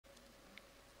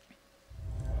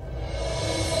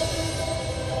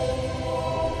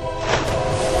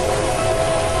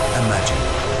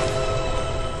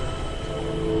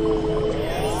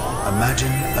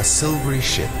silvery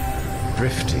ship,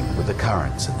 drifting with the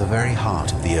currents at the very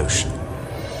heart of the ocean.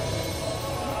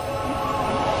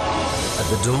 At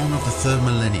the dawn of the third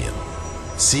millennium,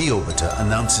 SeaOrbiter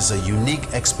announces a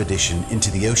unique expedition into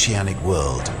the oceanic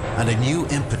world and a new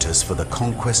impetus for the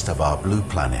conquest of our blue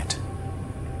planet.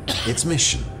 Its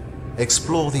mission: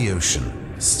 explore the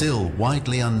ocean, still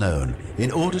widely unknown, in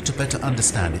order to better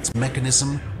understand its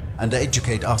mechanism and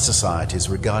educate our societies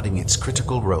regarding its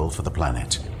critical role for the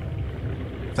planet.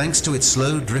 Thanks to its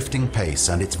slow drifting pace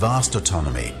and its vast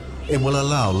autonomy, it will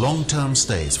allow long-term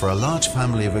stays for a large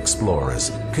family of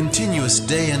explorers, continuous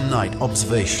day and night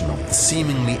observation of the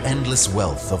seemingly endless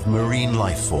wealth of marine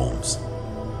life forms,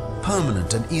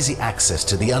 permanent and easy access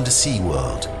to the undersea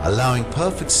world, allowing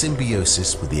perfect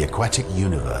symbiosis with the aquatic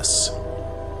universe.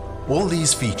 All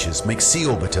these features make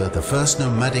SeaOrbiter the first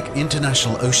nomadic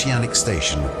international oceanic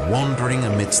station wandering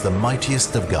amidst the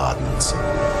mightiest of gardens,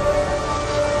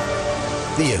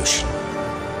 the ocean.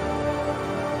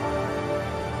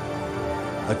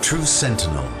 A true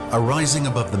sentinel, arising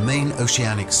above the main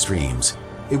oceanic streams,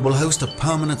 it will host a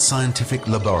permanent scientific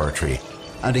laboratory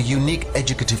and a unique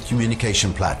educative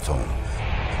communication platform,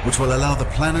 which will allow the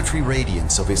planetary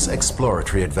radiance of its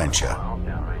exploratory adventure.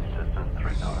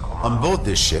 On board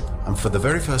this ship, and for the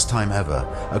very first time ever,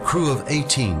 a crew of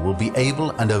 18 will be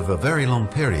able, and over very long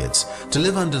periods, to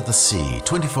live under the sea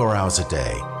 24 hours a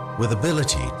day, with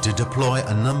ability to deploy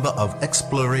a number of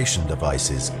exploration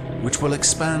devices which will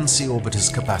expand SeaOrbiter's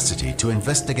capacity to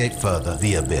investigate further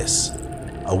the abyss,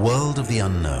 a world of the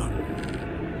unknown.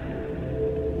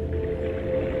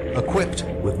 Equipped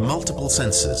with multiple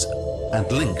sensors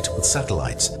and linked with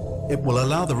satellites, it will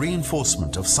allow the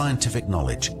reinforcement of scientific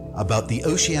knowledge about the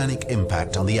oceanic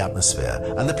impact on the atmosphere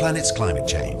and the planet's climate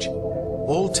change.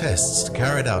 All tests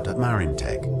carried out at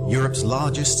Marintech, Europe's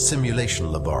largest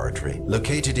simulation laboratory,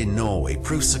 located in Norway,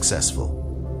 proved successful.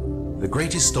 The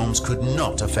greatest storms could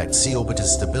not affect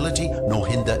SeaOrbiter's stability nor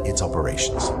hinder its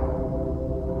operations.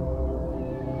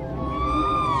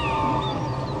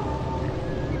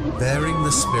 Bearing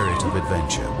the spirit of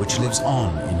adventure which lives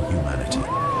on in humanity,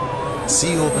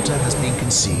 SeaOrbiter has been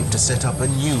conceived to set up a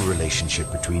new relationship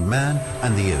between man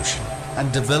and the ocean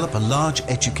and develop a large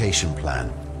education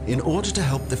plan in order to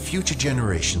help the future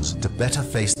generations to better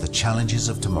face the challenges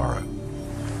of tomorrow.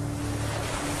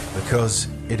 Because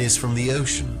it is from the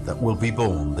ocean that will be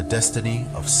born the destiny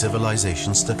of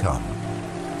civilizations to come.